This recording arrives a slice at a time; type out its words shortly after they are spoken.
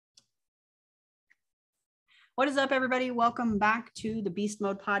What is up, everybody? Welcome back to the Beast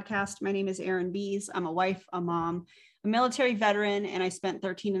Mode podcast. My name is Erin Bees. I'm a wife, a mom, a military veteran, and I spent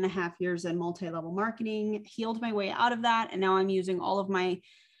 13 and a half years in multi-level marketing, healed my way out of that, and now I'm using all of my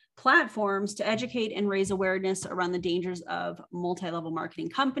platforms to educate and raise awareness around the dangers of multi-level marketing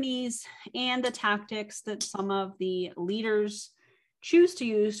companies and the tactics that some of the leaders choose to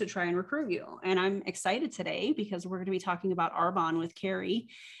use to try and recruit you. And I'm excited today because we're going to be talking about Arbonne with Carrie.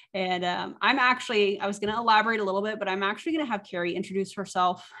 And I was going to elaborate a little bit, but I'm actually going to have Carrie introduce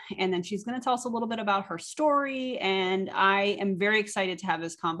herself, and then she's going to tell us a little bit about her story. And I am very excited to have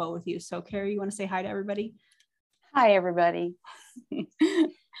this combo with you. So Carrie, you want to say hi to everybody? Hi, everybody.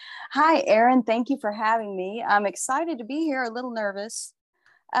 Hi, Erin. Thank you for having me. I'm excited to be here, a little nervous.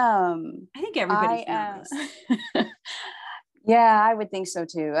 I think everybody's nervous. Yeah, I would think so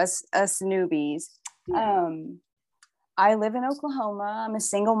too. Us newbies. Yeah. I live in Oklahoma. I'm a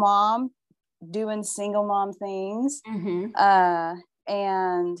single mom doing single mom things. Mm-hmm.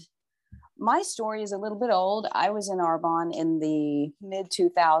 And my story is a little bit old. I was in Arbonne in the mid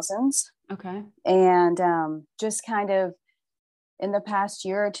 2000s. Okay. And just kind of in the past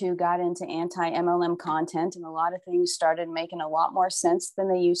year or two got into anti-MLM content, and a lot of things started making a lot more sense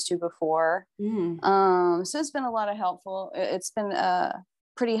than they used to before. Mm. So it's been a lot of helpful. It's been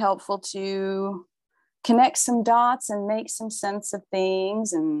pretty helpful to connect some dots and make some sense of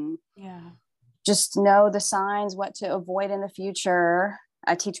things, and just know the signs, what to avoid in the future.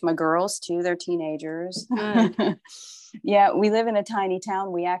 I teach my girls too. They're teenagers. Yeah, we live in a tiny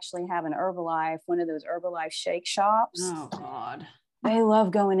town. We actually have an Herbalife, one of those Herbalife shake shops. Oh God. I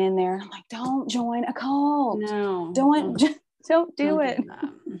love going in there. I'm like, don't join a cult. No. Don't do it.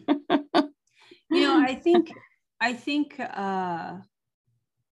 I think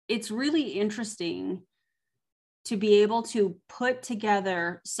it's really interesting to be able to put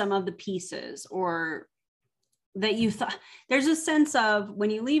together some of the pieces, or that you thought there's a sense of when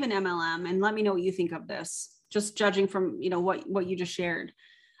you leave an MLM, and let me know what you think of this, just judging from, what you just shared.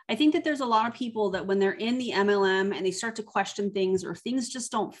 I think that there's a lot of people that when they're in the MLM and they start to question things, or things just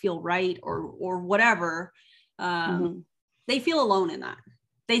don't feel right, or whatever, they feel alone in that.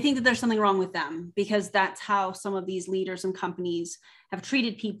 They think that there's something wrong with them, because that's how some of these leaders and companies have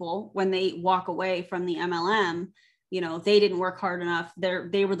treated people when they walk away from the MLM. They didn't work hard enough.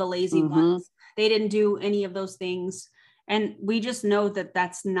 They were the lazy ones. They didn't do any of those things. And we just know that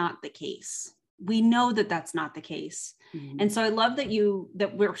that's not the case. We know that that's not the case. Mm-hmm. And so I love that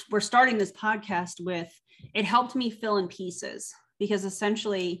we're starting this podcast with, it helped me fill in pieces, because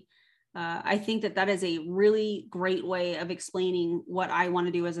essentially I think that is a really great way of explaining what I want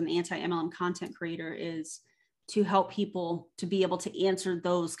to do as an anti-MLM content creator, is to help people to be able to answer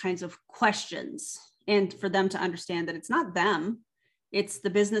those kinds of questions, and for them to understand that it's not them. It's the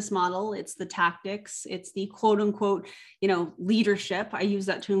business model. It's the tactics. It's the quote unquote, leadership. I use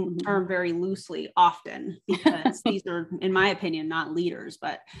that term very loosely often, because these are, in my opinion, not leaders.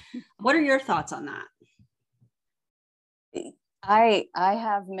 But what are your thoughts on that? I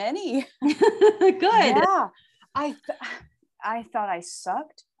have many. Good. Yeah. I thought I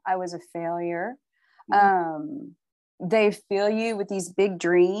sucked. I was a failure. They fill you with these big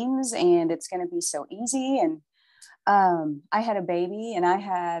dreams, and it's going to be so easy. And I had a baby, and I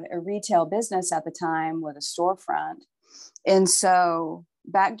had a retail business at the time with a storefront. And so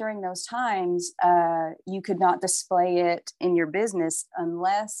back during those times, you could not display it in your business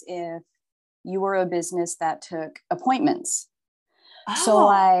unless if you were a business that took appointments. Oh, so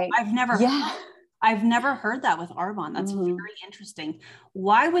I've never heard that with Arbonne. That's very interesting.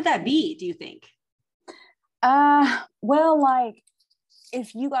 Why would that be, do you think? Well, like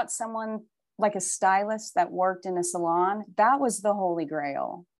if you got someone like a stylist that worked in a salon, that was the holy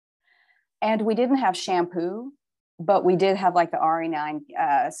grail. And we didn't have shampoo, but we did have like the RE9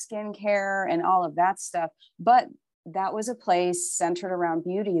 skincare and all of that stuff. But that was a place centered around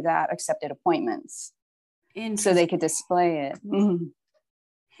beauty that accepted appointments, so they could display it.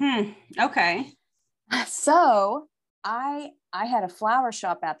 Okay. So I had a flower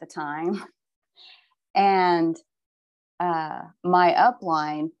shop at the time, and my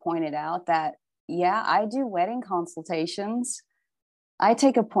upline pointed out that, yeah, I do wedding consultations. I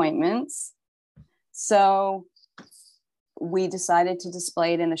take appointments. So we decided to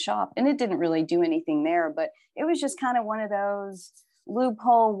display it in the shop, and it didn't really do anything there, but it was just kind of one of those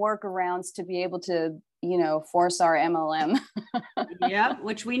loophole workarounds to be able to, force our MLM. Yeah,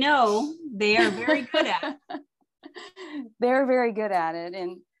 which we know they are very good at. They're very good at it.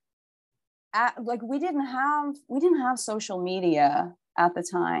 And we didn't have social media at the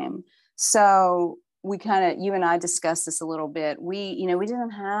time. So we you and I discussed this a little bit. We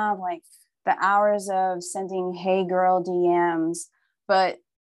didn't have like the hours of sending hey girl DMs, but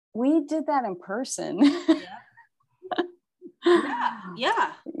we did that in person.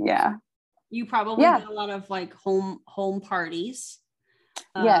 Yeah. Yeah. You probably did a lot of like home parties.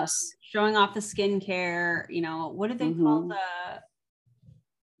 Yes. Showing off the skincare, you know, what do they call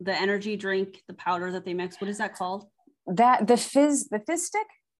the energy drink, the powder that they mix? What is that called? The fizz stick?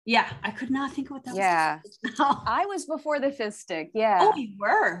 Yeah, I could not think of what that was. Yeah. I was before the fizz stick. Yeah. Oh, you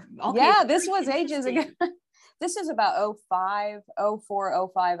were? Okay. Yeah, this was ages ago. This is about 05, 04,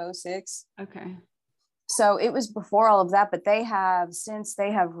 05, 06. Okay. So it was before all of that, but they have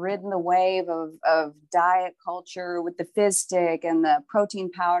ridden the wave of diet culture with the fizz stick and the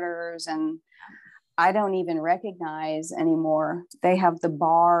protein powders, and I don't even recognize anymore. They have the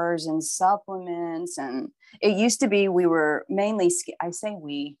bars and supplements, and it used to be we were mainly,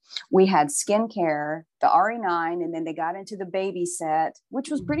 we had skincare, the RE9, and then they got into the baby set, which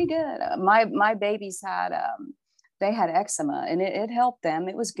was pretty good. My babies had, they had eczema, and it helped them.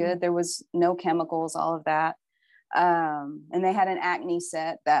 It was good. There was no chemicals, all of that. And they had an acne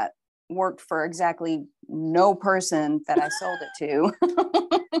set that worked for exactly no person that I sold it to.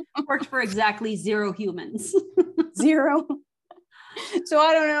 Worked for exactly 0 humans. 0. So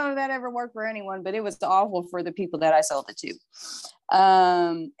I don't know if that ever worked for anyone, but it was awful for the people that I sold it to.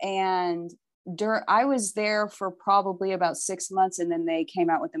 I was there for probably about 6 months, and then they came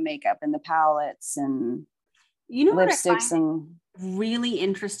out with the makeup and the palettes and lipsticks. And really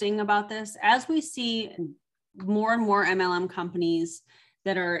interesting about this, as we see more and more MLM companies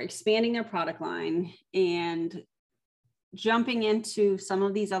that are expanding their product line and jumping into some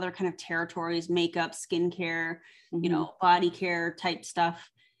of these other kind of territories, makeup, skincare, you know, body care type stuff.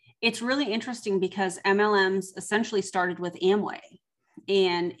 It's really interesting because MLMs essentially started with Amway,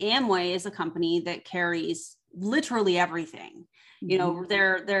 and Amway is a company that carries literally everything. You know,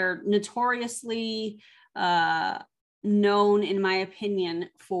 they're notoriously known, in my opinion,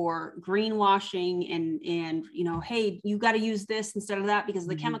 for greenwashing and you know, hey, you got to use this instead of that because of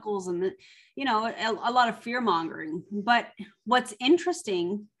the chemicals and the, you know, a lot of fear mongering. But what's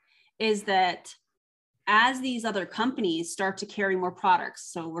interesting is that as these other companies start to carry more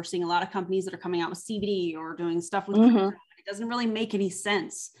products, so we're seeing a lot of companies that are coming out with CBD or doing stuff with it doesn't really make any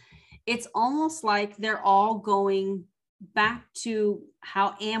sense. It's almost like they're all going back to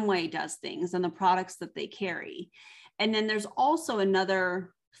how Amway does things and the products that they carry. And then there's also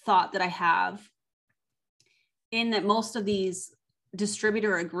another thought that I have, in that most of these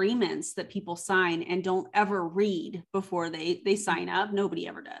distributor agreements that people sign and don't ever read before they sign up, nobody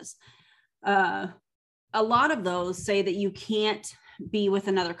ever does. A lot of those say that you can't be with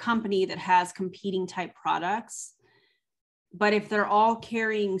another company that has competing type products. But if they're all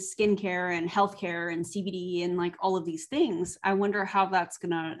carrying skincare and healthcare and CBD and like all of these things, I wonder how that's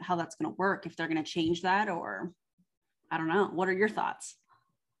gonna work, if they're gonna change that, or I don't know. What are your thoughts?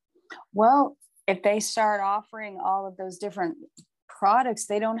 Well, if they start offering all of those different products,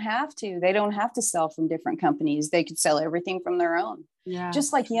 they don't have to sell from different companies. They could sell everything from their own. Yeah.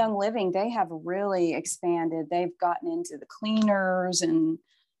 Just like Young Living, they have really expanded. They've gotten into the cleaners and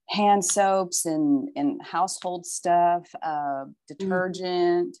hand soaps and household stuff,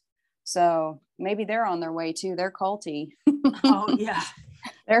 detergent. So maybe they're on their way too. They're culty. Oh yeah.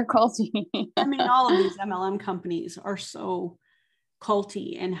 They're culty. I mean, all of these MLM companies are so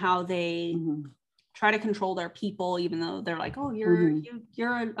culty in how they try to control their people, even though they're like, oh,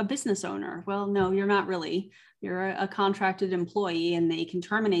 you're a business owner. Well, no, you're not really. You're a contracted employee, and they can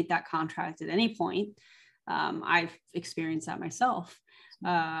terminate that contract at any point. I've experienced that myself.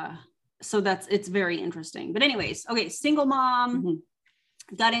 So it's very interesting. But anyways, okay, single mom,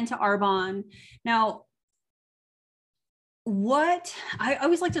 got into Arbonne. Now, what I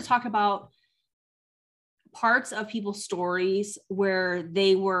always like to talk about parts of people's stories where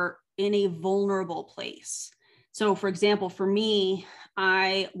they were in a vulnerable place. So for example, for me,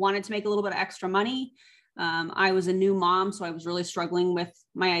 I wanted to make a little bit of extra money. I was a new mom, so I was really struggling with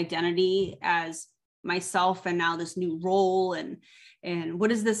my identity as myself, and now this new role, and what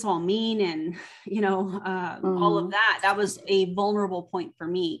does this all mean? And, you know, all of that was a vulnerable point for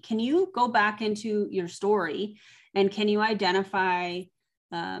me. Can you go back into your story, and can you identify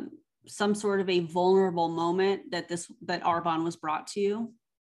some sort of a vulnerable moment that Arbonne was brought to you?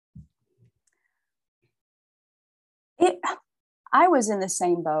 I was in the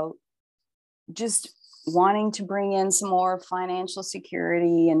same boat, just wanting to bring in some more financial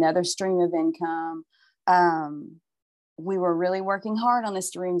security, another stream of income. We were really working hard on the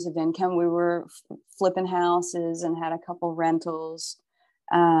streams of income. We were flipping houses and had a couple rentals.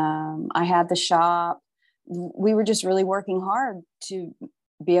 I had the shop. We were just really working hard to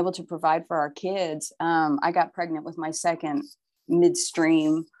be able to provide for our kids. I got pregnant with my second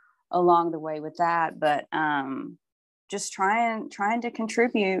midstream along the way with that, but just trying to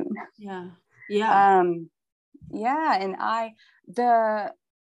contribute. Yeah. Yeah. Yeah. And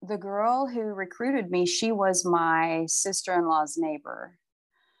the girl who recruited me, she was my sister-in-law's neighbor.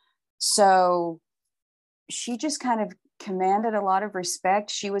 So she just kind of commanded a lot of respect.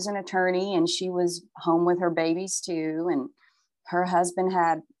 She was an attorney and she was home with her babies too. And her husband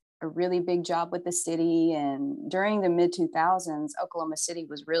had a really big job with the city. And during the mid 2000s, Oklahoma City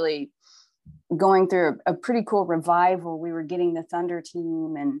was really going through a pretty cool revival. We were getting the Thunder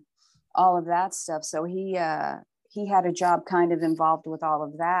team and all of that stuff. So he had a job kind of involved with all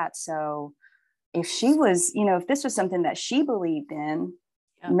of that. So if she was, if this was something that she believed in,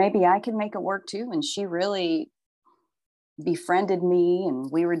 maybe I could make it work too. And she really befriended me, and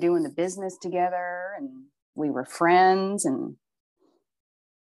we were doing the business together and we were friends. And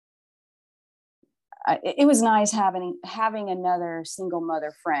it was nice having another single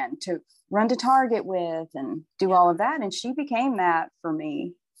mother friend to run to Target with and do all of that. And she became that for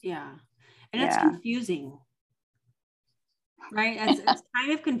me. Yeah. And it's confusing, right? It's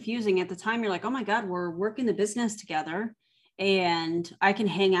kind of confusing at the time. You're like, oh my God, we're working the business together and I can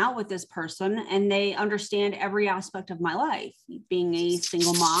hang out with this person and they understand every aspect of my life, being a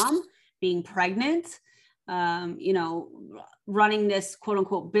single mom, being pregnant, running this quote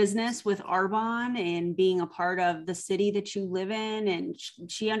unquote business with Arbonne and being a part of the city that you live in. And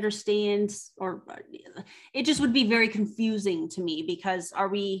she understands, or it just would be very confusing to me because are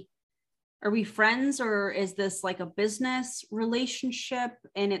we friends, or is this like a business relationship?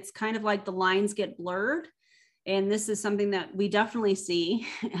 And it's kind of like the lines get blurred. And this is something that we definitely see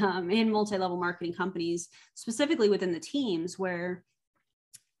in multi-level marketing companies, specifically within the teams, where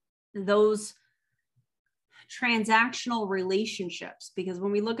those transactional relationships, because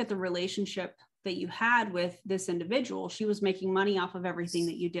when we look at the relationship that you had with this individual, she was making money off of everything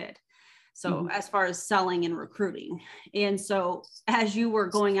that you did. So as far as selling and recruiting. And so as you were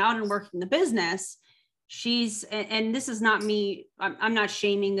going out and working the business, and this is not me, I'm not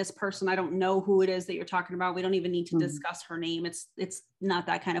shaming this person. I don't know who it is that you're talking about. We don't even need to discuss her name. It's not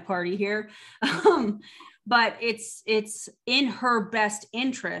that kind of party here. But it's in her best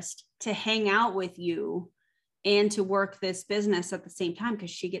interest to hang out with you and to work this business at the same time,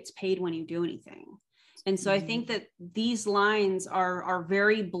 because she gets paid when you do anything. And so I think that these lines are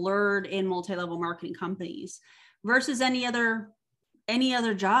very blurred in multi-level marketing companies versus any other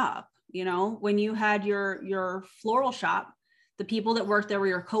job. When you had your floral shop, the people that worked there were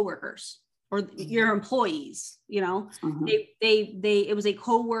your coworkers or your employees. It was a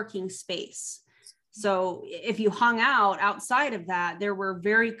co-working space. So if you hung out outside of that, there were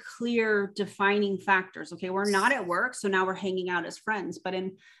very clear defining factors. Okay, we're not at work, so now we're hanging out as friends. But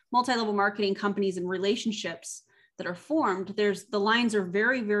in multi-level marketing companies and relationships that are formed, the lines are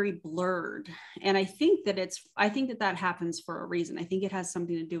very, very blurred. And I think that happens for a reason. I think it has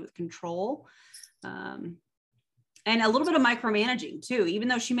something to do with control, and a little bit of micromanaging too, even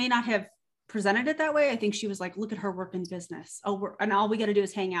though she may not have presented it that way. I think she was like, look at her working business. And all we got to do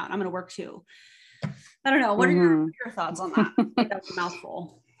is hang out. I'm going to work too. I don't know. What are your thoughts on that? I think that was a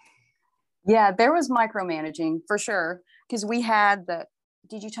mouthful. Yeah, there was micromanaging for sure. Because we had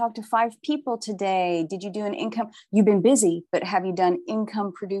did you talk to 5 people today? Did you do an income? You've been busy, but have you done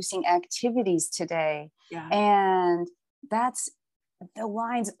income producing activities today? Yeah. And the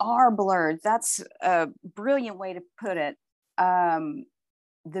lines are blurred. That's a brilliant way to put it. The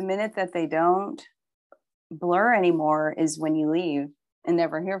minute that they don't blur anymore is when you leave and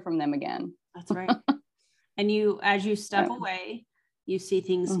never hear from them again. That's right. And as you step away, you see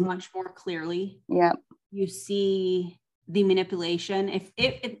things much more clearly. Yeah. You see the manipulation.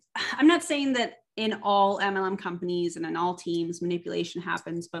 If I'm not saying that in all MLM companies and in all teams manipulation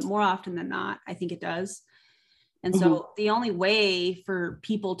happens, but more often than not, I think it does. And so the only way for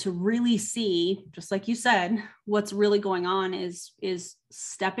people to really see, just like you said, what's really going on is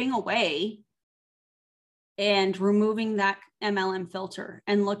stepping away and removing that MLM filter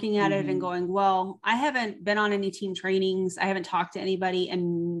and looking at it and going, well, I haven't been on any team trainings. I haven't talked to anybody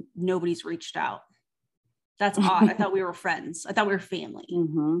and nobody's reached out. That's odd. I thought we were friends. I thought we were family.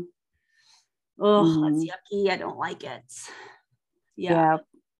 That's yucky. I don't like it. Yeah.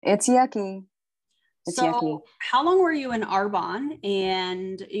 It's yucky. Yucky. How long were you in Arbonne?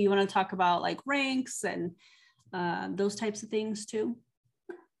 And you want to talk about like ranks and those types of things too?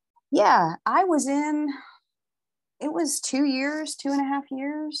 Yeah, I was it was 2 years, 2.5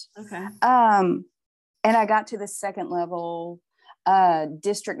 years. Okay. And I got to the second level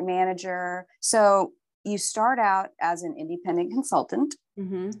district manager. So you start out as an independent consultant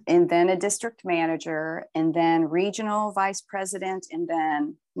and then a district manager, and then regional vice president, and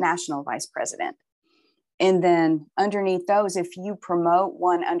then national vice president. And then underneath those, if you promote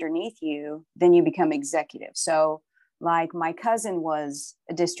one underneath you, then you become executive. So like my cousin was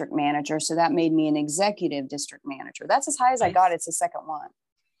a district manager, so that made me an executive district manager. That's as high as I got. It's the second one.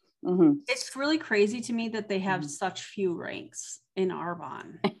 It's really crazy to me that they have such few ranks in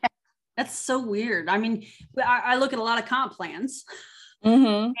Arbonne. That's so weird. I mean, I look at a lot of comp plans,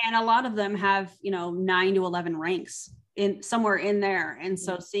 and a lot of them have, 9 to 11 ranks in somewhere in there. And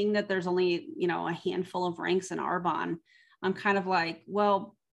so seeing that there's only, a handful of ranks in Arbonne, I'm kind of like,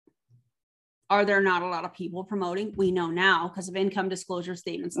 well, are there not a lot of people promoting? We know now because of income disclosure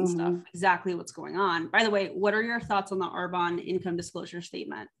statements and stuff, exactly what's going on. By the way, what are your thoughts on the Arbonne income disclosure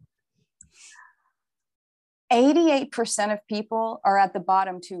statement? 88% of people are at the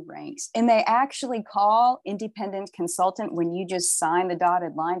bottom 2 ranks, and they actually call independent consultant when you just sign the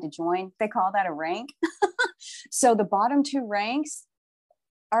dotted line to join. They call that a rank. So the bottom 2 ranks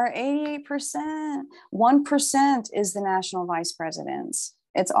are 88%. 1% is the national vice presidents.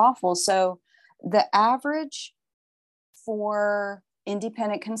 It's awful. So the average for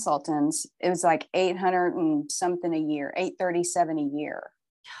independent consultants, it was like 800 and something a year, 837 a year.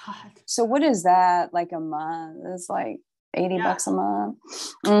 God. So what is that? Like a month? It's like $80 a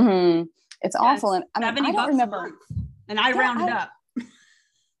month. It's awful. And I mean, I don't remember. And I rounded up.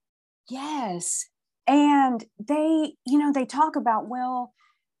 Yes. And they, they talk about, well,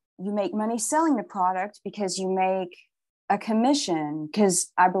 you make money selling the product because you make a commission,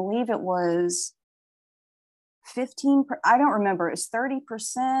 because I believe it was 15, I don't remember. It was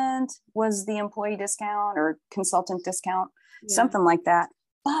 30% was the employee discount or consultant discount, something like that.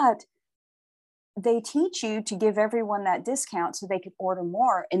 But they teach you to give everyone that discount so they could order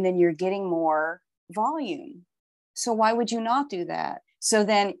more, and then you're getting more volume. So why would you not do that? So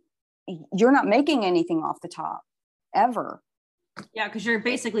then you're not making anything off the top ever. Yeah, because you're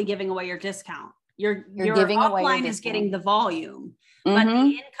basically giving away your discount. Your giving away your upline is getting the volume, but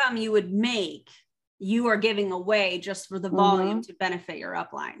the income you would make, you are giving away just for the volume to benefit your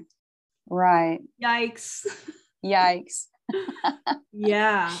upline. Right. Yikes. Yikes.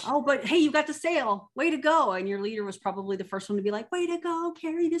 Yeah. Oh, but hey, you got the sale. Way to go. And your leader was probably the first one to be like, way to go,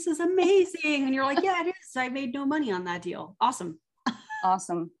 Carrie, this is amazing. And you're like, yeah, it is. I made no money on that deal. Awesome.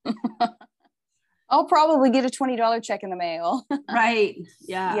 Awesome. I'll probably get a $20 check in the mail. Right.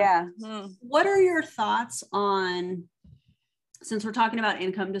 Yeah. Yeah. What are your thoughts on, since we're talking about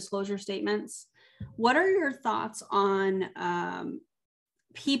income disclosure statements, what are your thoughts on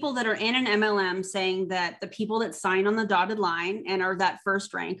people that are in an MLM saying that the people that sign on the dotted line and are that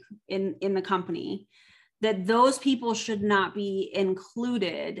first rank in the company, that those people should not be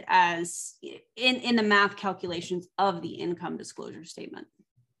included as in the math calculations of the income disclosure statement?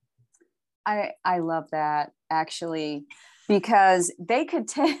 I love that, actually, because they could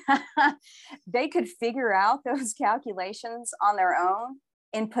they could figure out those calculations on their own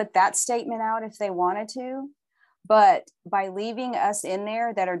and put that statement out if they wanted to. But by leaving us in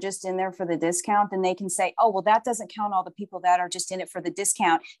there that are just in there for the discount, then they can say, oh, well, that doesn't count all the people that are just in it for the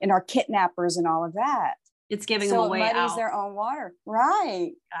discount and are kidnappers and all of that. It's giving them away out. So it muddies their own water.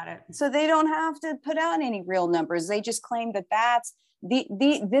 Right. Got it. So they don't have to put out any real numbers. They just claim that that's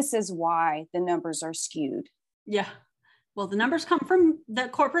this is why the numbers are skewed. Yeah. Well, the numbers come from the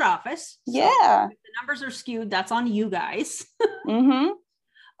corporate office. So yeah. If the numbers are skewed, that's on you guys.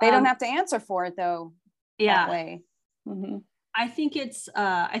 They don't have to answer for it though. Yeah. That way. I think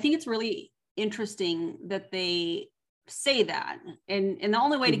it's really interesting that they say that. And the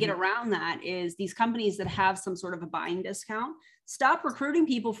only way to get around that is these companies that have some sort of a buying discount, stop recruiting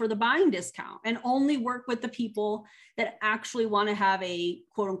people for the buying discount and only work with the people that actually want to have a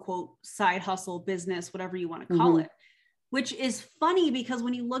quote unquote side hustle business, whatever you want to call it, which is funny because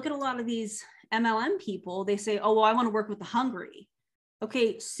when you look at a lot of these MLM people, they say, oh, well, I want to work with the hungry.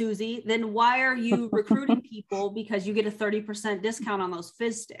 Okay, Susie, then why are you recruiting people because you get a 30% discount on those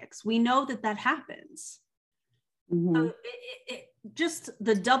fizz sticks? We know that happens. So just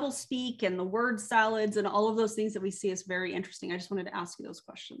the double speak and the word salads and all of those things that we see is very interesting. I just wanted to ask you those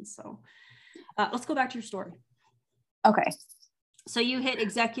questions. So let's go back to your story. Okay. So you hit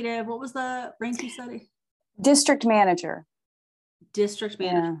executive. What was the rank you said? District manager. District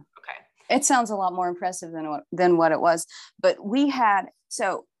manager. Yeah. Okay. It sounds a lot more impressive than what it was. But we had,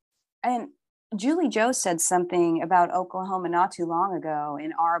 and Julie Joe said something about Oklahoma not too long ago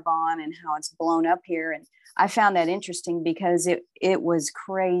in Arbonne and how it's blown up here. And I found that interesting because it was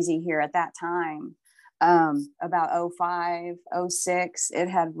crazy here at that time. about '05, '06, it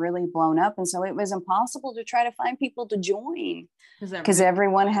had really blown up. And so it was impossible to try to find people to join because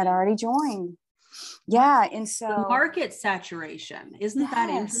everyone had already joined. Yeah. And so the market saturation, isn't that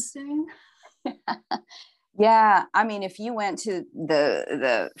interesting? Yeah. I mean, if you went to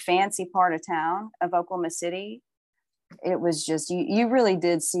the fancy part of town of Oklahoma City, it was just, you really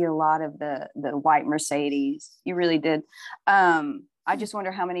did see a lot of the white Mercedes. You really did. I just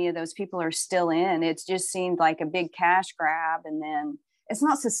wonder how many of those people are still in. It just seemed like a big cash grab, and then it's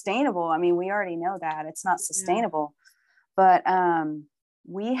not sustainable. I mean, we already know that it's not sustainable, but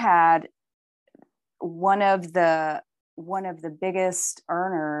we had one of the biggest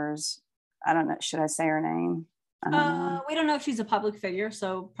earners. I don't know. Should I say her name? We don't know if she's a public figure,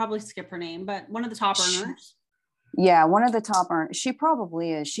 so probably skip her name, but one of the top earners. Yeah, one of the top earners. She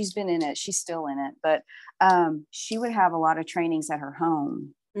probably is. She's been in it. She's still in it. But she would have a lot of trainings at her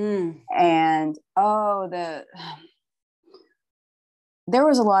home. And there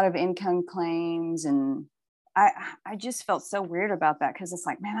was a lot of income claims. And I just felt so weird about that, because it's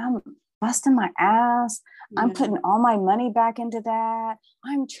like, man, I'm busting my ass. I'm putting all my money back into that.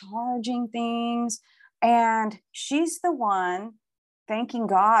 I'm charging things. And she's the one thanking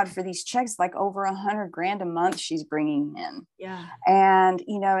God for these checks, like over $100,000 a month she's bringing in. Yeah. And,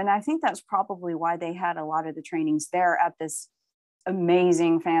 and I think that's probably why they had a lot of the trainings there at this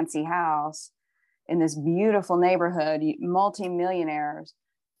amazing fancy house in this beautiful neighborhood, multi-millionaires.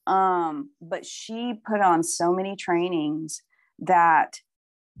 But she put on so many trainings that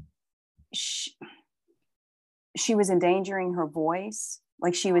she was endangering her voice.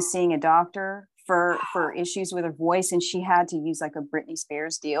 Like, she was seeing a doctor for issues with her voice, and she had to use like a Britney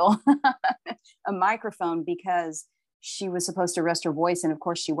Spears deal, a microphone, because she was supposed to rest her voice. And of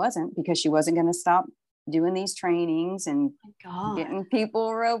course she wasn't, because she wasn't going to stop doing these trainings and getting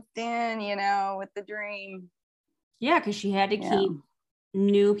people roped in, with the dream. Yeah, because she had to keep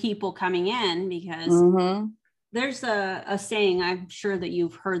new people coming in, because there's a saying, I'm sure that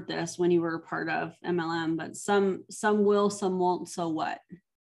you've heard this when you were a part of MLM, but some will, some won't, so what?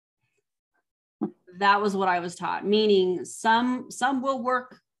 That was what I was taught, meaning some will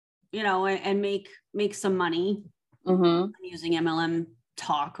work, and make some money. I'm using MLM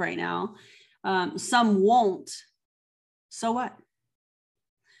talk right now. Some won't, so what?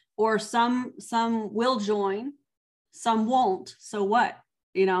 Or some will join, some won't, so what?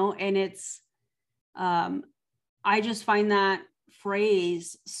 And it's I just find that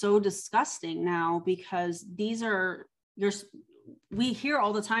phrase so disgusting now, because we hear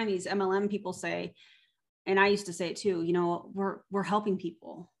all the time these MLM people say, and I used to say it too, we're helping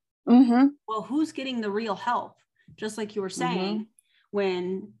people. Well, who's getting the real help? Just like you were saying,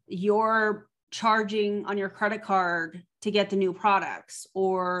 when you're charging on your credit card to get the new products,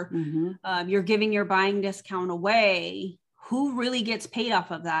 or you're giving your buying discount away, who really gets paid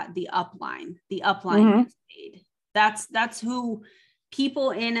off of that? The upline gets paid. That's who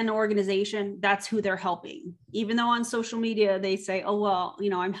people in an organization, that's who they're helping. Even though on social media they say, oh, well,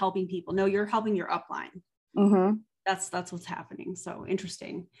 I'm helping people. No, you're helping your upline. That's what's happening. So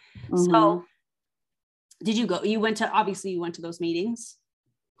interesting. So did you go, you went to those meetings?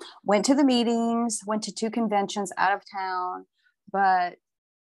 Went to the meetings, went to 2 conventions out of town. But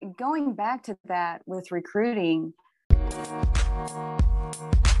going back to that with recruiting,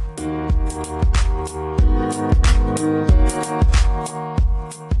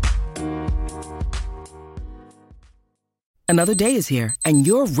 Another day is here, and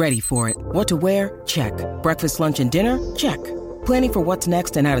you're ready for it. What to wear? Check. Breakfast, lunch, and dinner? Check. Planning for what's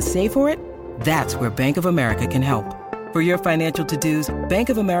next and how to save for it? That's where Bank of America can help. For your financial to-dos, Bank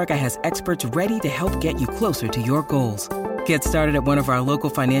of America has experts ready to help get you closer to your goals. Get started at one of our local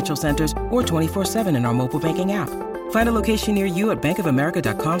financial centers or 24/7 in our mobile banking app. Find a location near you at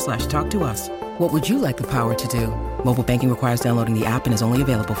bankofamerica.com/talktous. What would you like the power to do? Mobile banking requires downloading the app and is only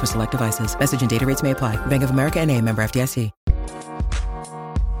available for select devices. Message and data rates may apply. Bank of America N.A., member FDIC.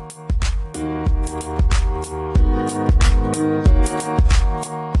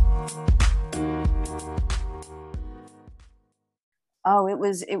 Oh, it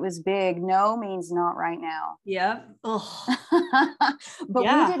was big. No means not right now. Yeah. But we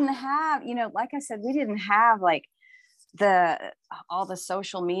didn't have, like I said, we didn't have like all the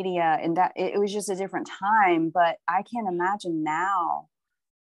social media, and that it was just a different time. But I can't imagine now,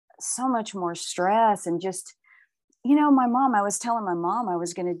 so much more stress. And just, my mom, I was telling my mom I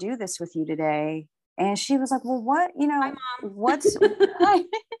was going to do this with you today. And she was like, well, what, Hi, Mom. what's,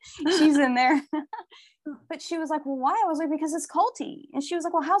 she's in there. But she was like, well, why? I was like, because it's culty. And she was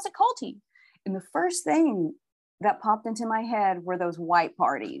like, well, how's it culty? And the first thing that popped into my head were those white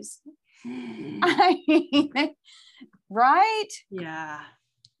parties. I mean, right? Yeah.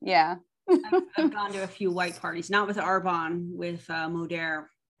 Yeah. I've gone to a few white parties, not with Arbonne, with Modair.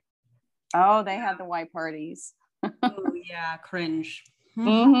 Oh, they had the white parties. Oh yeah, cringe.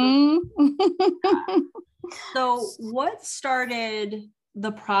 Mm-hmm. So what started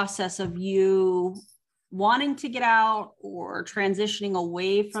the process of you wanting to get out or transitioning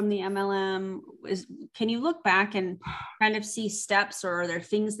away from the MLM? Can you look back and kind of see steps, or are there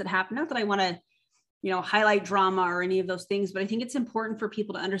things that happen? Not that I want to, highlight drama or any of those things, but I think it's important for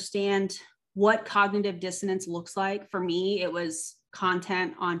people to understand what cognitive dissonance looks like. For me, it was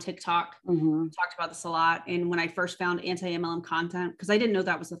content on TikTok. Mm-hmm. We talked about this a lot. And when I first found anti-MLM content, because I didn't know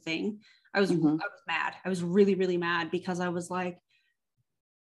that was a thing, I was mad. I was really, really mad, because I was like,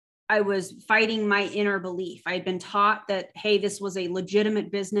 I was fighting my inner belief. I had been taught that, hey, this was a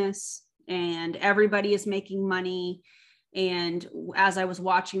legitimate business and everybody is making money. And as I was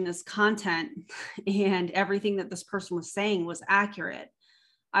watching this content and everything that this person was saying was accurate,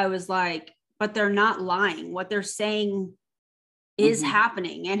 I was like, but they're not lying. What they're saying is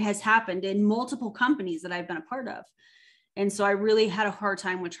happening and has happened in multiple companies that I've been a part of. And so I really had a hard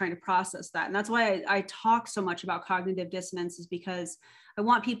time with trying to process that. And that's why I talk so much about cognitive dissonance, is because I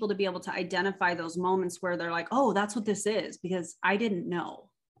want people to be able to identify those moments where they're like, oh, that's what this is, because I didn't know.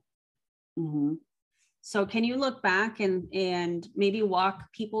 Mm-hmm. So can you look back and maybe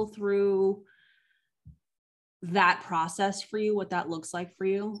walk people through that process for you, what that looks like for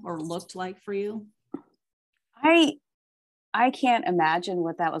you or looked like for you? I can't imagine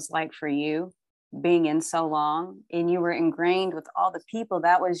what that was like for you, being in so long and you were ingrained with all the people.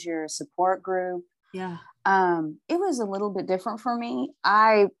 That was your support group. Yeah. It was a little bit different for me.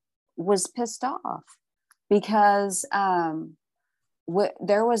 I was pissed off because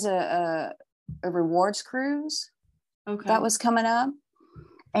there was a rewards cruise that was coming up.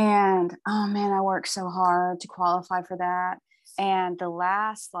 And oh man, I worked so hard to qualify for that. And the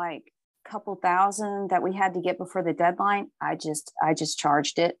last couple thousand that we had to get before the deadline, I just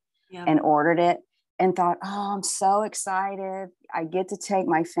charged it and ordered it and thought, oh, I'm so excited. I get to take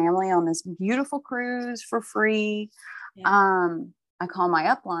my family on this beautiful cruise for free. Yeah. I call my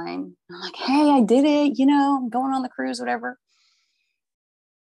upline. I'm like, hey, I did it. I'm going on the cruise, whatever.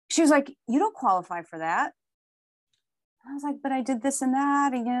 She was like, you don't qualify for that. I was like, but I did this and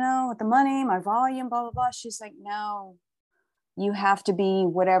that, and with the money, my volume, blah, blah, blah. She's like, no, you have to be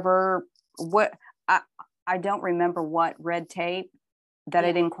what I don't remember what red tape that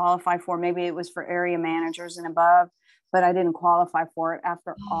I didn't qualify for. Maybe it was for area managers and above, but I didn't qualify for it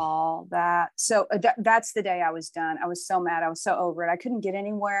after all that. So that's the day I was done. I was so mad. I was so over it. I couldn't get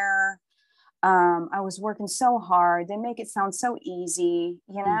anywhere. I was working so hard. They make it sound so easy,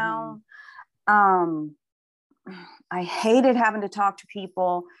 I hated having to talk to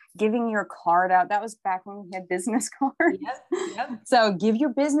people, giving your card out. That was back when we had business cards. Yep. So give your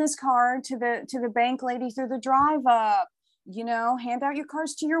business card to the bank lady through the drive up, hand out your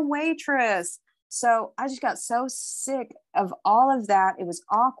cards to your waitress. So I just got so sick of all of that. It was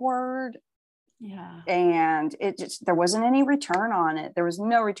awkward. Yeah. And there wasn't any return on it. There was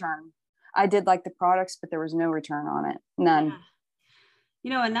no return. I did like the products, but there was no return on it. None.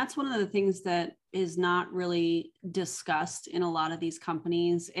 Yeah. And that's one of the things that is not really discussed in a lot of these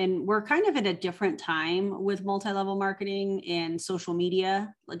companies. And we're kind of at a different time with multi-level marketing and social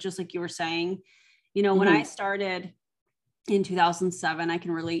media, just like you were saying. When I started in 2007, I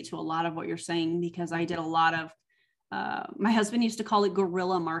can relate to a lot of what you're saying, because I did a lot of, my husband used to call it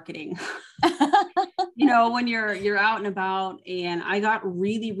guerrilla marketing. When you're out and about, and I got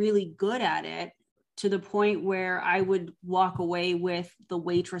really, really good at it, to the point where I would walk away with the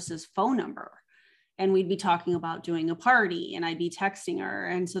waitress's phone number, and we'd be talking about doing a party, and I'd be texting her.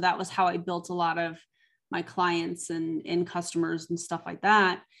 And so that was how I built a lot of my clients and customers and stuff like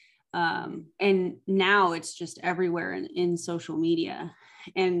that. And now it's just everywhere in social media.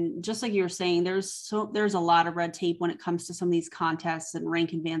 And just like you were saying, there's a lot of red tape when it comes to some of these contests and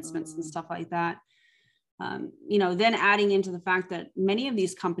rank advancements and stuff like that. Then adding into the fact that many of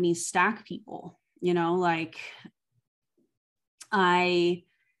these companies stack people,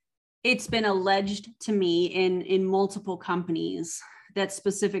 it's been alleged to me in multiple companies that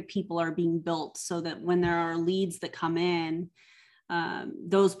specific people are being built so that when there are leads that come in,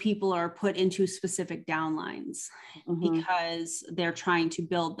 those people are put into specific downlines because they're trying to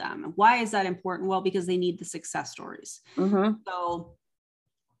build them. Why is that important? Well, because they need the success stories. So,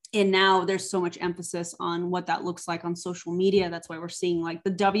 and now there's so much emphasis on what that looks like on social media. That's why we're seeing like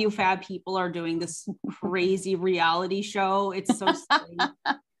the WFAB people are doing this crazy reality show. It's so silly.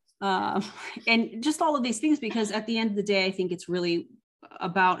 And just all of these things, because at the end of the day, I think it's really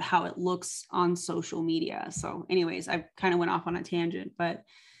about how it looks on social media. So anyways, I kind of went off on a tangent, but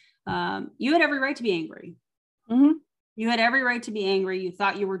you had every right to be angry. Mm-hmm. You had every right to be angry. You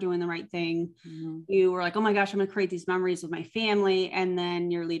thought you were doing the right thing. Mm-hmm. You were like, oh my gosh, I'm going to create these memories with my family. And then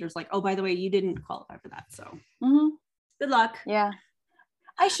your leader's like, oh, by the way, you didn't qualify for that. So good luck. Yeah.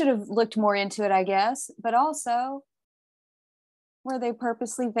 I should have looked more into it, I guess. But also, were they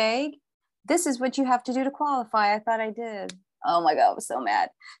purposely vague? This is what you have to do to qualify. I thought I did. Oh my God, I was so mad.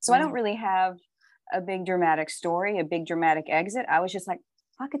 So I don't really have a big dramatic story, a big dramatic exit. I was just like,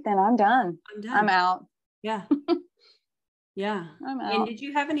 fuck it then, I'm done. I'm out. Yeah. Yeah. I'm out. And did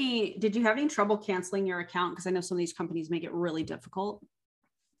you have any trouble canceling your account? Because I know some of these companies make it really difficult.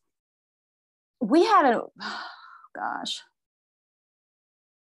 We had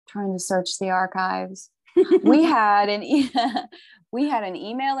trying to search the archives. we had an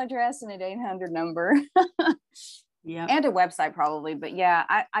email address and an 800 number. Yeah. And a website probably, but yeah,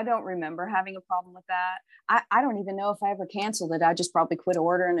 I don't remember having a problem with that. I don't even know if I ever canceled it. I just probably quit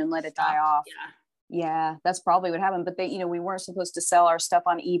ordering and let it die off. Yeah, that's probably what happened. But we weren't supposed to sell our stuff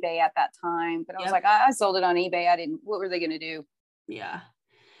on eBay at that time. But I was like, I sold it on eBay. What were they going to do? Yeah.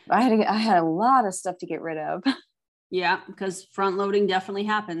 I had a lot of stuff to get rid of. Yeah, because front loading definitely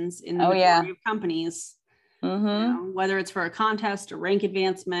happens in the majority of companies. Mm-hmm. You know, whether it's for a contest or rank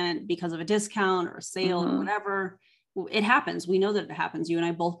advancement because of a discount or a sale or whatever, it happens. We know that it happens. You and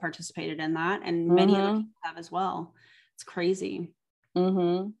I both participated in that, and many other people have as well. It's crazy.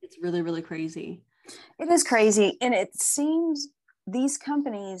 It's really, really crazy. It is crazy. And it seems these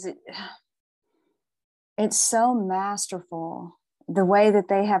companies, it's so masterful the way that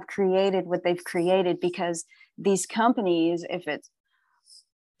they have created what they've created, because these companies, if it's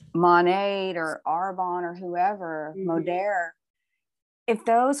Monade or Arbonne or whoever, Modere, if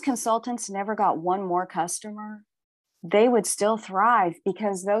those consultants never got one more customer, they would still thrive,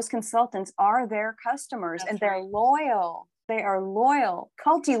 because those consultants are their customers. That's they're loyal. They are loyal,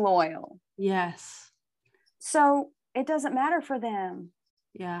 culty loyal. Yes. So it doesn't matter for them.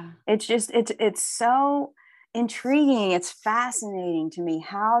 Yeah. It's just, it's so intriguing. It's fascinating to me.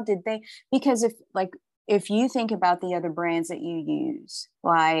 How did they, because if you think about the other brands that you use,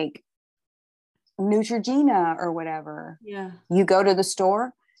 like Neutrogena or whatever, you go to the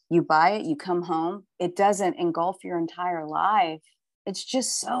store, you buy it, you come home, it doesn't engulf your entire life. It's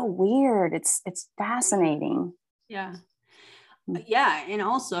just so weird. It's fascinating. Yeah. Yeah. And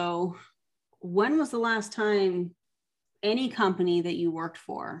also, when was the last time any company that you worked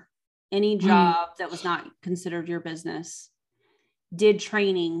for, any job that was not considered your business, did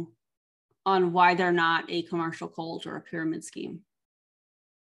training on why they're not a commercial cult or a pyramid scheme?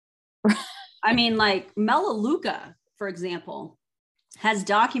 I mean, like Melaleuca, for example, has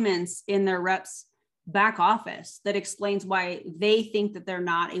documents in their reps back office that explains why they think that they're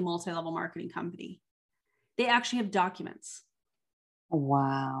not a multi-level marketing company. They actually have documents.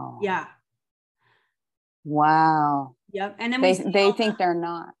 Wow. Yeah. Wow. Yep. And then they think they're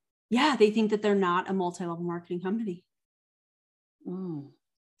not. Yeah, they think that they're not a multi-level marketing company.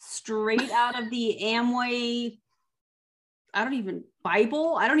 Straight out of the Amway,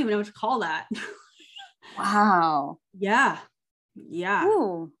 Bible. I don't even know what to call that. Wow. Yeah. Yeah.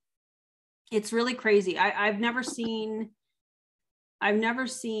 Ooh. It's really crazy. I've never seen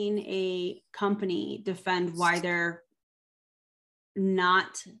a company defend why they're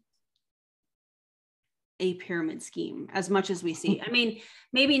not a pyramid scheme as much as we see. I mean,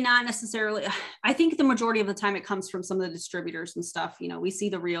 maybe not necessarily. I think the majority of the time it comes from some of the distributors and stuff. You know, we see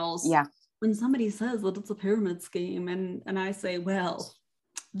the reels. Yeah. When somebody says that it's a pyramid scheme, and I say, well,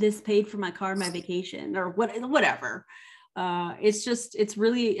 this paid for my car, my vacation, or whatever. It's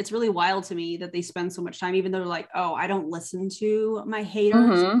really wild to me that they spend so much time, even though they're like, oh, I don't listen to my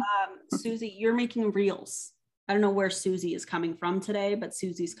haters. Susie, you're making reels. I don't know where Susie is coming from today, but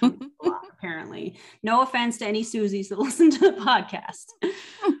Susie's coming a lot, apparently. No offense to any Susies that listen to the podcast.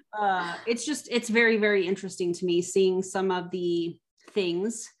 It's very, very interesting to me seeing some of the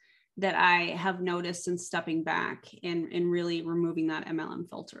things that I have noticed and stepping back and really removing that MLM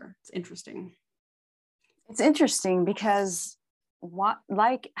filter. It's interesting. It's interesting because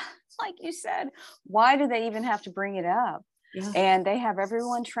like you said, why do they even have to bring it up? Yeah. And they have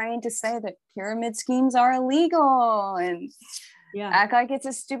everyone trained to say that pyramid schemes are illegal and act like it's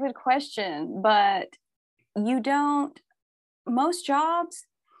a stupid question. But most jobs,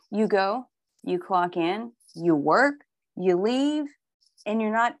 you go, you clock in, you work, you leave, and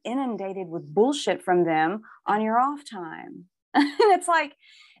you're not inundated with bullshit from them on your off time. It's like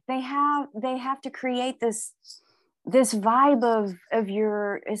they have to create this vibe of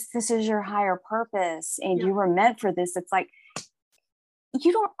this is your higher purpose and you were meant for this. It's like,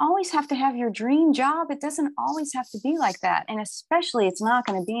 you don't always have to have your dream job. It doesn't always have to be like that. And especially it's not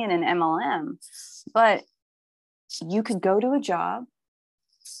going to be in an MLM, but you could go to a job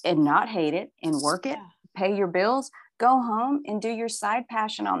and not hate it and work it, pay your bills, go home and do your side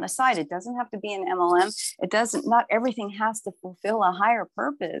passion on the side. It doesn't have to be an MLM. It doesn't, not everything has to fulfill a higher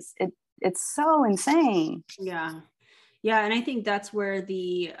purpose. It's so insane. Yeah. Yeah. And I think that's where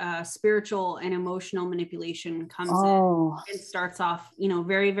the spiritual and emotional manipulation comes in. It starts off,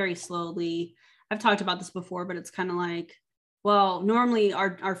 very, very slowly. I've talked about this before, but it's kind of like, well, normally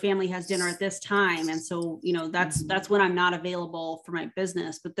our family has dinner at this time. And so, that's when I'm not available for my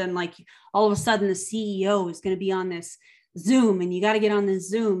business. But then like all of a sudden the CEO is going to be on this Zoom and you got to get on this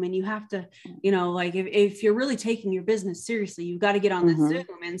Zoom and you have to, like if you're really taking your business seriously, you've got to get on this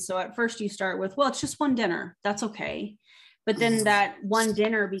Zoom. And so at first you start with, well, it's just one dinner. That's okay. But then that one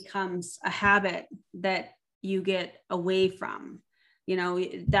dinner becomes a habit that you get away from,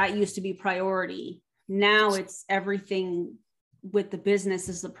 that used to be priority. Now it's everything with the business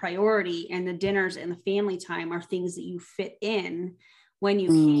is the priority, and the dinners and the family time are things that you fit in when you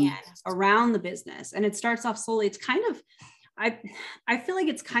can around the business. And it starts off slowly. It's kind of, I feel like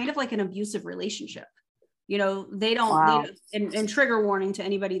it's kind of like an abusive relationship. They don't, and trigger warning to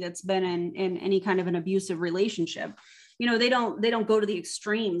anybody that's been in any kind of an abusive relationship. They don't go to the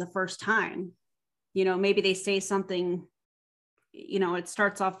extreme the first time. Maybe they say something, it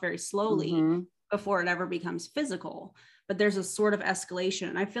starts off very slowly before it ever becomes physical, but there's a sort of escalation.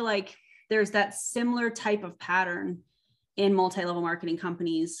 And I feel like there's that similar type of pattern in multi-level marketing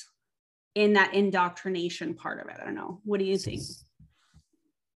companies in that indoctrination part of it. I don't know. What do you think?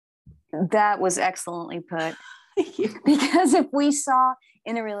 That was excellently put. Because if we saw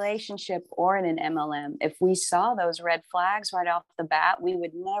in a relationship or in an MLM, if we saw those red flags right off the bat, we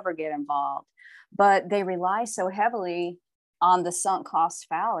would never get involved. But they rely so heavily on the sunk cost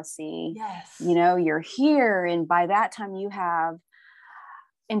fallacy. Yes. You're here, and by that time you have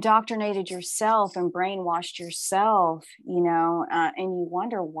indoctrinated yourself and brainwashed yourself, and you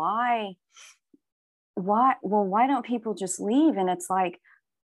wonder why don't people just leave? And it's like,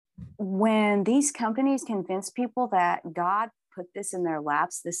 when these companies convince people that God put this in their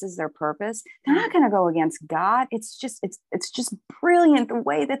laps, this is their purpose, they're not going to go against God. It's just brilliant the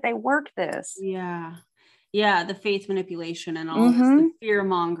way that they work this. Yeah, the faith manipulation and all of this, the fear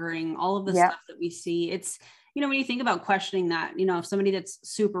mongering, all of the stuff that we see. It's, when you think about questioning that, if somebody that's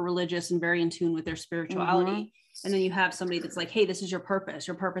super religious and very in tune with their spirituality, and then you have somebody that's like, hey, this is your purpose.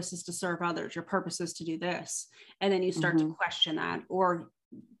 Your purpose is to serve others. Your purpose is to do this. And then you start to question that, or,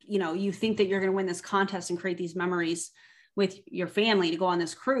 you think that you're going to win this contest and create these memories with your family to go on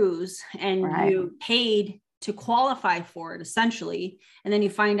this cruise, and you paid to qualify for it essentially. And then you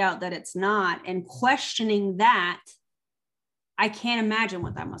find out that it's not, and questioning that, I can't imagine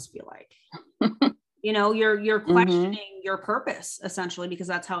what that must feel like. You're questioning your purpose essentially, because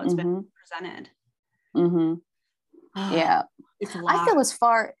that's how it's been presented. Yeah. It's a lot. I feel as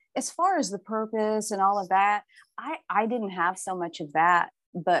far as the purpose and all of that, I didn't have so much of that,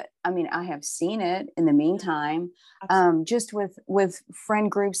 but I mean, I have seen it in the meantime, just with friend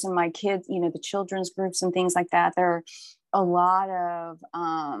groups and my kids, the children's groups and things like that. There are a lot of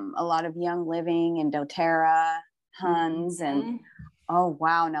Young Living and doTERRA, Huns, and oh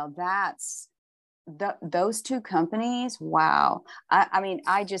wow, now that's those two companies. Wow. I mean,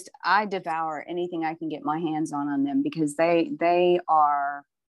 I devour anything I can get my hands on them, because they are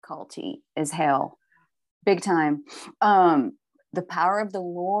culty as hell, big time. The power of the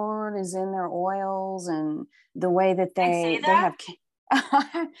Lord is in their oils, and the way that they have,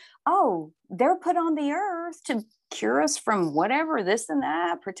 they're put on the earth to cure us from whatever, this and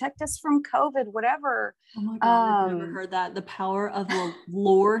that, protect us from COVID, whatever. Oh my God, I've never heard that. The power of the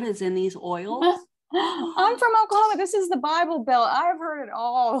Lord is in these oils. I'm from Oklahoma. This is the Bible Belt. I've heard it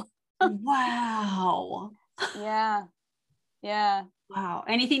all. Wow. Yeah. Wow.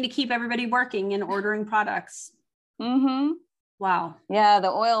 Anything to keep everybody working and ordering products. Wow. Yeah, the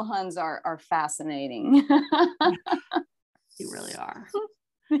oil Huns are fascinating. You really are.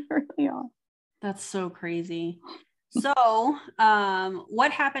 They really are. That's so crazy. So,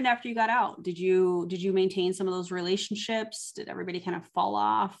 what happened after you got out? Did you maintain some of those relationships? Did everybody kind of fall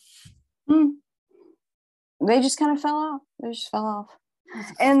off? They just kind of fell off. They just fell off.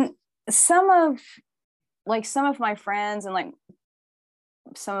 And some of my friends and like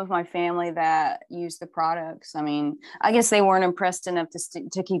some of my family that use the products, I mean, I guess they weren't impressed enough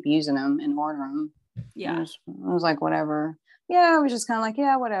to keep using them and order them. Yeah. I was like, whatever. Yeah, I was just kind of like,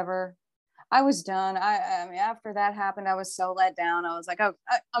 yeah, whatever. I was done. I mean, after that happened, I was so let down. I was like, oh,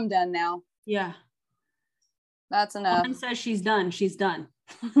 I'm done now. Yeah. That's enough. Woman says she's done. She's done.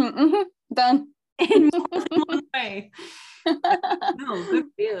 Done. In more than one way. No, good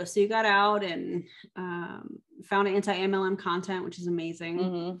for you. So you got out and found anti-MLM content, which is amazing.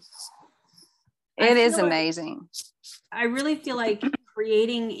 Mm-hmm. It is amazing. I really feel like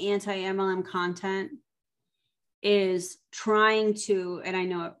creating anti-MLM content is trying to, and I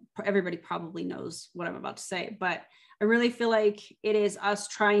know everybody probably knows what I'm about to say, but I really feel like it is us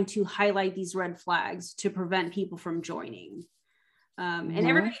trying to highlight these red flags to prevent people from joining. And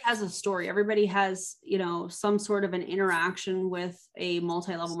everybody has a story. Everybody has, some sort of an interaction with a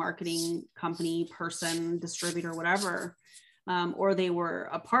multi-level marketing company, person, distributor, whatever, or they were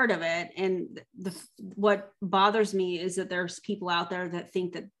a part of it. And what bothers me is that there's people out there that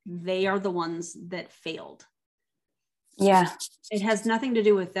think that they are the ones that failed. Yeah. It has nothing to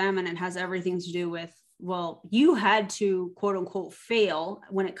do with them. And it has everything to do with, well, you had to quote unquote fail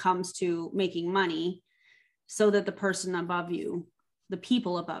when it comes to making money so that the person above you, the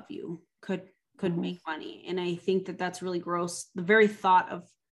people above you could make money. And I think that that's really gross. The very thought of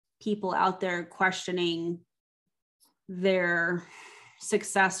people out there questioning their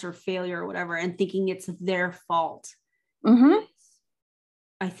success or failure or whatever, and thinking it's their fault.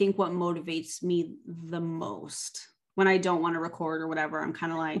 I think what motivates me the most when I don't want to record or whatever, I'm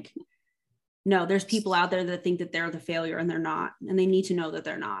kind of like, no, there's people out there that think that they're the failure and they're not, and they need to know that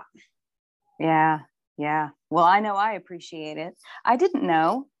they're not. Yeah. Yeah. Well, I know I appreciate it. I didn't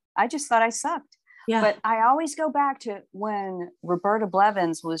know. I just thought I sucked. Yeah. But I always go back to when Roberta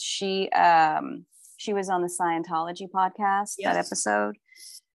Blevins was, she was on the Scientology podcast, that episode.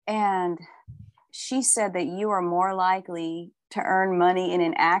 And she said that you are more likely to earn money in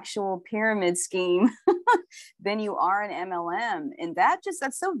an actual pyramid scheme than you are in MLM. And that's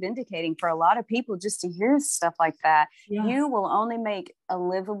so vindicating for a lot of people just to hear stuff like that. Yeah. You will only make a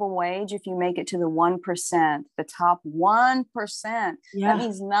livable wage if you make it to the 1%, the top 1%. Yeah. That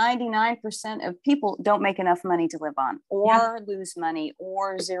means 99% of people don't make enough money to live on, or lose money,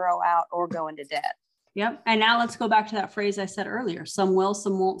 or zero out, or go into debt. Yep. And now let's go back to that phrase I said earlier. Some will,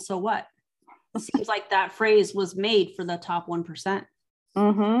 some won't. So what? It seems like that phrase was made for the top 1%.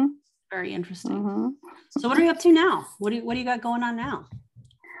 Very interesting. So what are you up to now? What do you got going on now?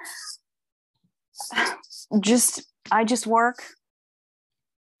 I just work.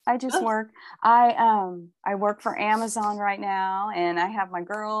 Work. I work for Amazon right now, and I have my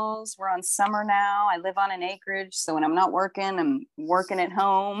girls. We're on summer now. I live on an acreage, so when I'm not working, I'm working at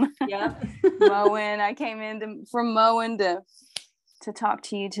home. Yeah. Mowing. I came in from mowing to talk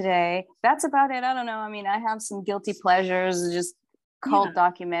to you today. That's about it. I don't know. I mean, I have some guilty pleasures, just cult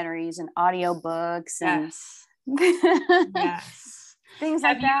documentaries and audiobooks and things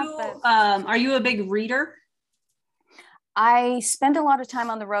like that. Are you a big reader? I spend a lot of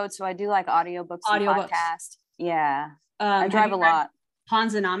time on the road, so I do like audiobooks and podcasts. Yeah. I drive a lot.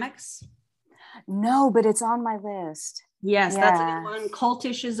 Ponzonomics? No, but it's on my list. Yes, that's a good one.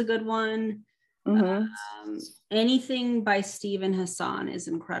 Cultish is a good one. Anything by Stephen Hassan is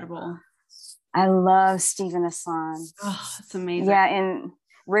incredible. I love Stephen Hassan. Oh, it's amazing. Yeah, and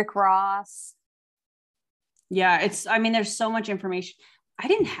Rick Ross. Yeah, there's so much information. I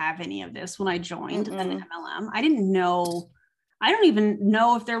didn't have any of this when I joined an MLM. I didn't know. I don't even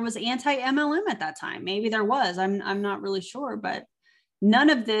know if there was anti-MLM at that time. Maybe there was. I'm not really sure, but none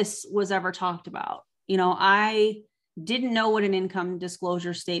of this was ever talked about. I didn't know what an income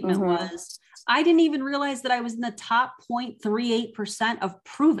disclosure statement was. I didn't even realize that I was in the top 0.38% of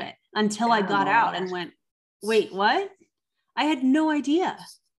Prove It until I got out and went, wait, what? I had no idea.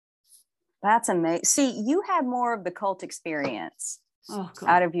 That's amazing. See, you had more of the cult experience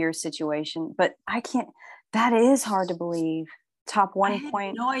out of your situation, but that is hard to believe. Top 1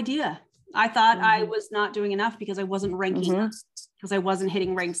 point. No idea. I thought I was not doing enough because I wasn't ranking, because I wasn't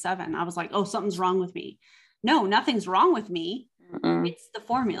hitting rank 7. I was like, oh, something's wrong with me. No, nothing's wrong with me. It's the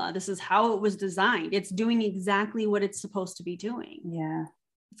formula. This is how it was designed. It's doing exactly what it's supposed to be doing. Yeah.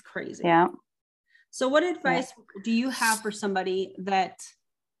 It's crazy. Yeah. So what advice do you have for somebody that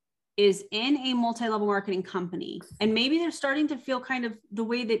is in a multi-level marketing company, and maybe they're starting to feel kind of the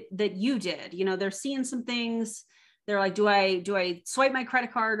way that you did? They're seeing some things. They're like, do I swipe my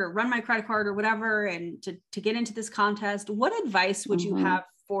credit card or run my credit card or whatever, and to get into this contest? What advice would you have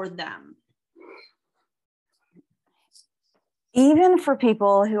for them? Even for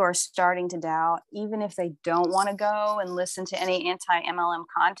people who are starting to doubt, even if they don't want to go and listen to any anti-MLM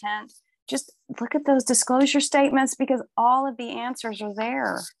content, just look at those disclosure statements, because all of the answers are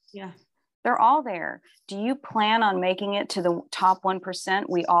there. Yeah. They're all there. Do you plan on making it to the top 1%?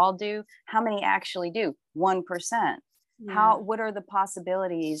 We all do. How many actually do? 1%. Yeah. What are the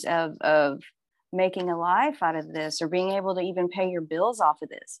possibilities of making a life out of this or being able to even pay your bills off of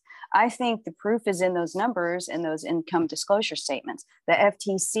this. I think the proof is in those numbers and those income disclosure statements, the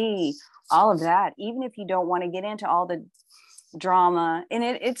FTC, all of that. Even if you don't want to get into all the drama, and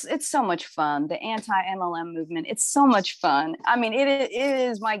it's so much fun. The anti-MLM movement, it's so much fun. I mean, it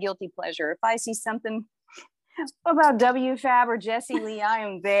is my guilty pleasure. If I see something about WFAB or Jesse Lee, I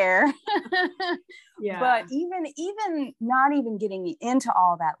am there. Yeah. But even not even getting into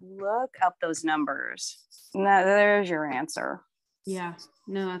all that, look up those numbers. Now, there's your answer. Yeah,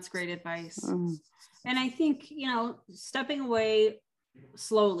 no, that's great advice. And I think, stepping away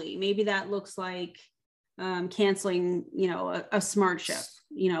slowly, maybe that looks like canceling, a smart ship,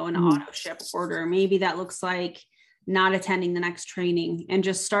 an auto ship order. Maybe that looks like not attending the next training and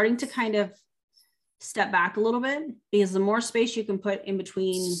just starting to kind of step back a little bit, because the more space you can put in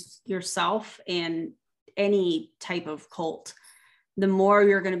between yourself and any type of cult, the more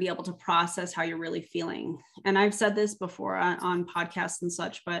you're going to be able to process how you're really feeling. And I've said this before on podcasts and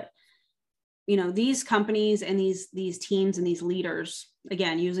such, but these companies and these teams and these leaders,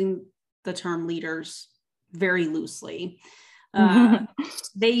 again, using the term leaders very loosely,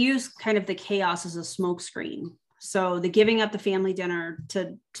 they use kind of the chaos as a smokescreen. So the giving up the family dinner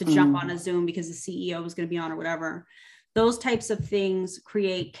to jump on a Zoom because the CEO was going to be on or whatever, those types of things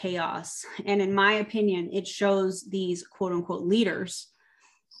create chaos. And in my opinion, it shows these quote unquote leaders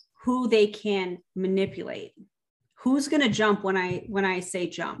who they can manipulate. Who's going to jump when I say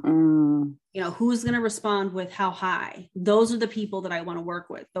jump? Who's going to respond with how high? Those are the people that I want to work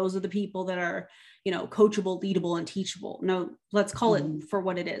with. Those are the people that are, coachable, leadable, and teachable. No, let's call it for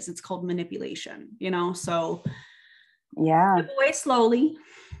what it is. It's called manipulation, so yeah, step away slowly.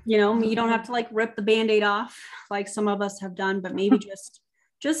 You don't have to rip the Band-Aid off like some of us have done, but maybe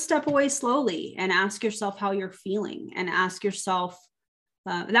just step away slowly and ask yourself how you're feeling, and ask yourself,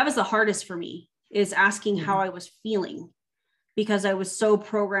 that was the hardest for me, is asking how I was feeling, because I was so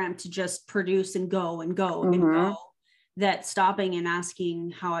programmed to just produce and go and go and go, that stopping and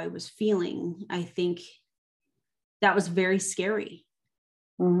asking how I was feeling, I think that was very scary,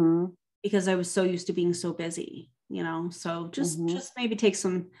 because I was so used to being so busy, so just maybe take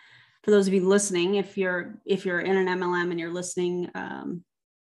some, for those of you listening, if you're in an MLM and you're listening,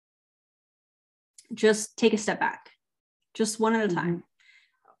 just take a step back, just one at a time.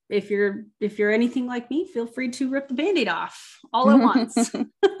 If you're anything like me, feel free to rip the Band-Aid off all at once.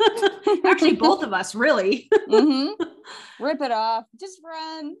 Actually, both of us, really. Rip it off. Just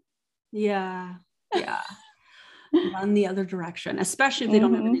run. Yeah. Run the other direction, especially if they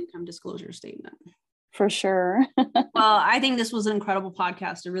don't have an income disclosure statement. For sure. Well, I think this was an incredible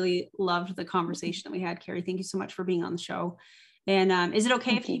podcast. I really loved the conversation that we had, Carrie. Thank you so much for being on the show. And is it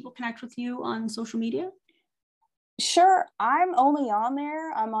okay if people connect with you on social media? Sure. I'm only on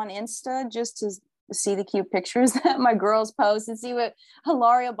there. I'm on Insta just to see the cute pictures that my girls post and see what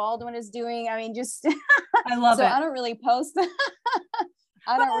Hilaria Baldwin is doing. I mean, just I love it. I don't really post.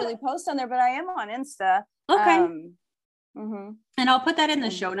 I don't really post on there, but I am on Insta. Okay. And I'll put that in the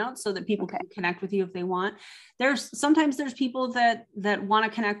show notes so that people can connect with you if they want. Sometimes there's people that want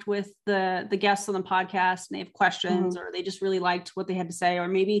to connect with the guests on the podcast and they have questions, or they just really liked what they had to say. Or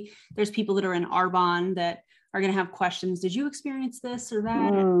maybe there's people that are in Arbonne that are going to have questions. Did you experience this or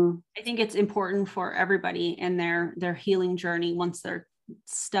that? I think it's important for everybody in their healing journey once they're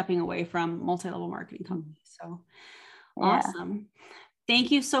stepping away from multi-level marketing companies. So awesome.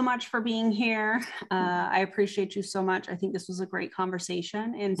 Thank you so much for being here. I appreciate you so much. I think this was a great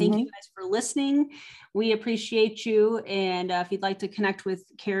conversation, and thank you guys for listening. We appreciate you. And if you'd like to connect with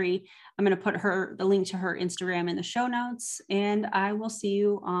Carrie, I'm going to put the link to her Instagram in the show notes, and I will see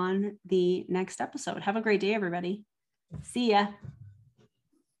you on the next episode. Have a great day, everybody. See ya.